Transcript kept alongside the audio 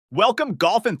Welcome,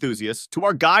 golf enthusiasts, to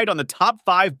our guide on the top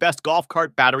 5 best golf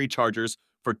cart battery chargers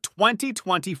for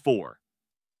 2024.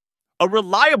 A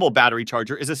reliable battery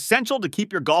charger is essential to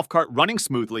keep your golf cart running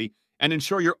smoothly and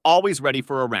ensure you're always ready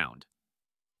for a round.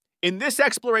 In this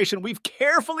exploration, we've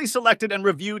carefully selected and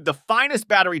reviewed the finest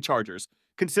battery chargers,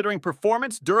 considering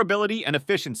performance, durability, and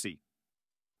efficiency.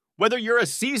 Whether you're a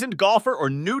seasoned golfer or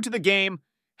new to the game,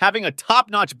 having a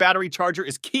top-notch battery charger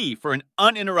is key for an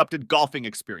uninterrupted golfing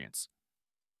experience.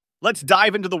 Let's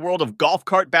dive into the world of golf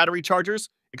cart battery chargers,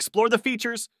 explore the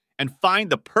features, and find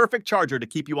the perfect charger to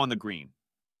keep you on the green.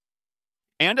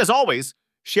 And as always,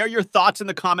 share your thoughts in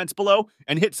the comments below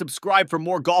and hit subscribe for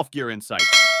more golf gear insights.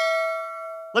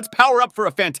 Let's power up for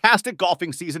a fantastic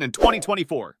golfing season in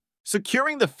 2024.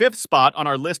 Securing the 5th spot on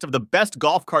our list of the best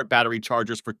golf cart battery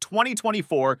chargers for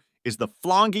 2024 is the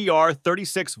Flngr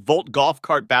 36-volt golf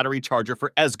cart battery charger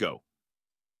for ESGO.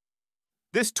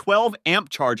 This 12-amp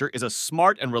charger is a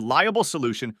smart and reliable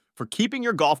solution for keeping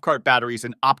your golf cart batteries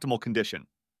in optimal condition.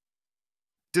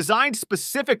 Designed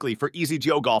specifically for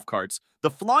EasyGO golf carts,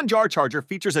 the Flngr charger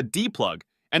features a D-plug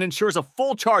and ensures a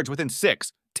full charge within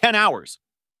 6-10 hours.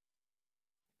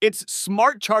 Its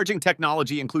smart charging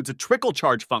technology includes a trickle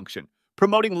charge function,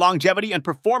 promoting longevity and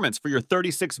performance for your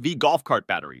 36V golf cart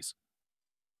batteries.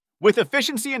 With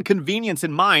efficiency and convenience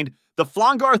in mind, the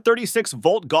Flngr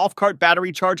 36-volt golf cart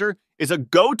battery charger is a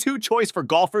go-to choice for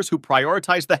golfers who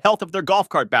prioritize the health of their golf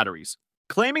cart batteries.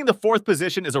 Claiming the 4th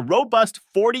position is a robust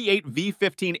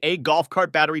 48V15A golf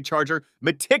cart battery charger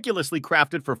meticulously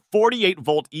crafted for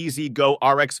 48-volt EasyGO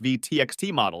RXV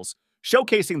TXT models,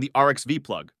 showcasing the RXV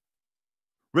plug.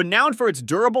 Renowned for its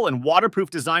durable and waterproof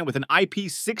design with an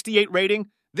IP68 rating,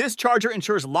 this charger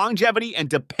ensures longevity and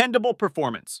dependable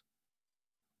performance.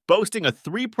 Boasting a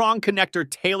 3-prong connector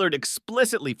tailored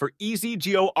explicitly for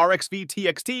EasyGO RXV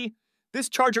TXT, this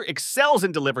charger excels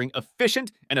in delivering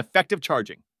efficient and effective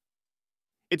charging.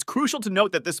 It's crucial to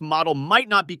note that this model might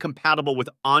not be compatible with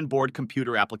onboard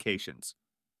computer applications.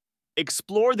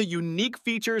 Explore the unique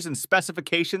features and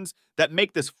specifications that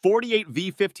make this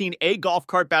 48V15A golf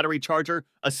cart battery charger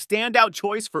a standout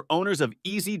choice for owners of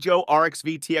EasyGO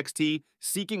RXV TXT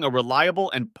seeking a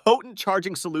reliable and potent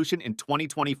charging solution in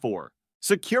 2024.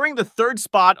 Securing the 3rd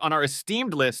spot on our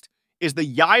esteemed list is the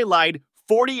YILEIDE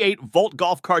 48-volt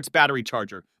golf carts battery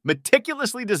charger,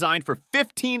 meticulously designed for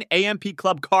 15 AMP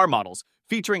club car models,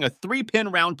 featuring a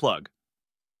 3-pin round plug.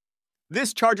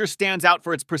 This charger stands out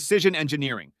for its precision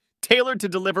engineering, tailored to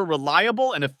deliver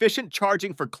reliable and efficient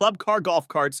charging for club car golf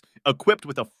carts equipped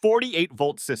with a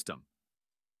 48-volt system.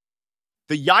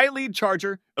 The YILEIDE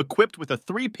charger, equipped with a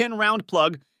 3-pin round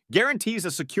plug, guarantees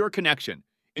a secure connection,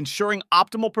 ensuring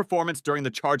optimal performance during the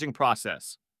charging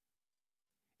process.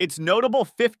 Its notable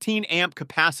 15-amp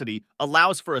capacity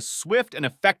allows for a swift and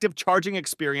effective charging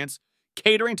experience,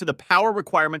 catering to the power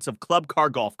requirements of club car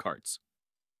golf carts.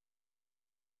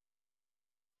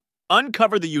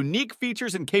 Uncover the unique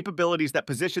features and capabilities that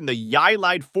position the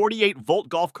YILEIDE 48-volt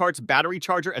golf carts battery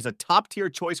charger as a top-tier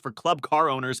choice for club car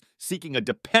owners seeking a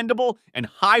dependable and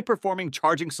high-performing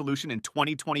charging solution in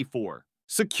 2024.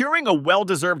 Securing a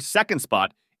well-deserved 2nd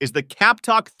spot is the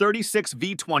CAPTOK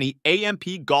 36V20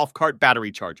 AMP golf cart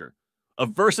battery charger, a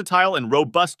versatile and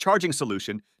robust charging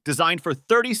solution designed for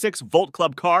 36-volt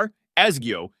club car,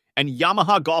 ESGO, and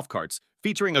Yamaha golf carts,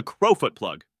 featuring a crowfoot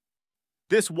plug.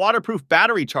 This waterproof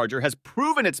battery charger has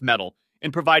proven its mettle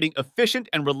in providing efficient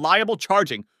and reliable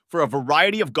charging for a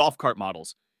variety of golf cart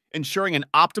models, ensuring an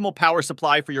optimal power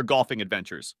supply for your golfing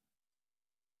adventures.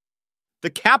 The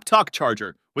CAPTOK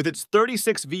charger, with its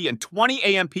 36V and 20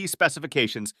 AMP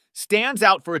specifications, stands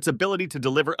out for its ability to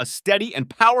deliver a steady and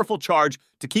powerful charge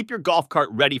to keep your golf cart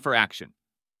ready for action.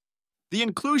 The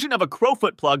inclusion of a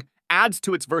crowfoot plug adds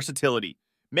to its versatility,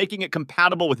 making it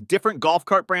compatible with different golf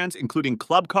cart brands including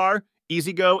Club Car,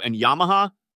 EasyGO, and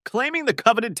Yamaha. Claiming the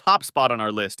coveted top spot on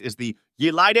our list is the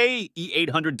YILEIDE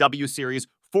E800W Series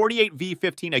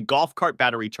 48V15A golf cart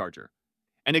battery charger,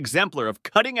 an exemplar of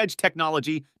cutting-edge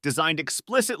technology designed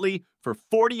explicitly for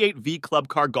 48V club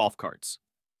car golf carts.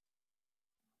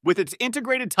 With its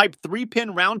integrated Type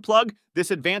 3-pin round plug,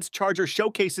 this advanced charger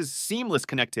showcases seamless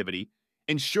connectivity,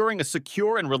 ensuring a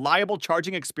secure and reliable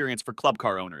charging experience for club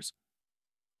car owners.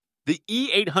 The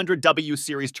E800W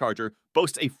series charger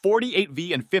boasts a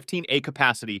 48V and 15A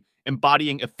capacity,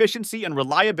 embodying efficiency and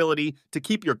reliability to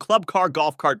keep your club car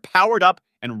golf cart powered up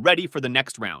and ready for the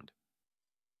next round.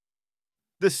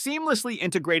 The seamlessly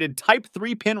integrated Type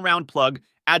 3-pin round plug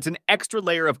adds an extra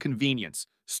layer of convenience,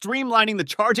 streamlining the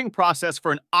charging process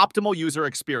for an optimal user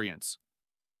experience.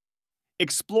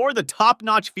 Explore the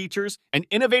top-notch features and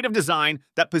innovative design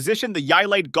that position the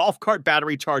YILEIDE golf cart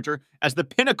battery charger as the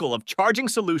pinnacle of charging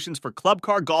solutions for club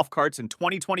car golf carts in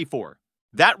 2024.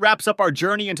 That wraps up our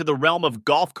journey into the realm of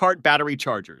golf cart battery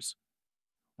chargers.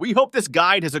 We hope this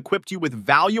guide has equipped you with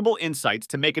valuable insights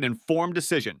to make an informed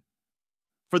decision.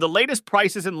 For the latest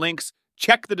prices and links,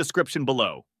 check the description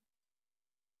below.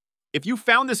 If you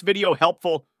found this video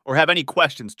helpful or have any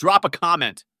questions, drop a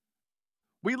comment.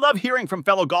 We love hearing from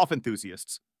fellow golf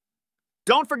enthusiasts.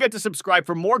 Don't forget to subscribe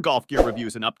for more golf gear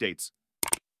reviews and updates.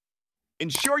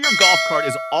 Ensure your golf cart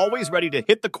is always ready to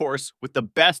hit the course with the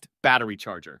best battery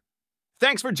charger.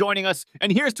 Thanks for joining us,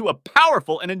 and here's to a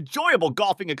powerful and enjoyable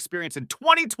golfing experience in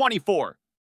 2024.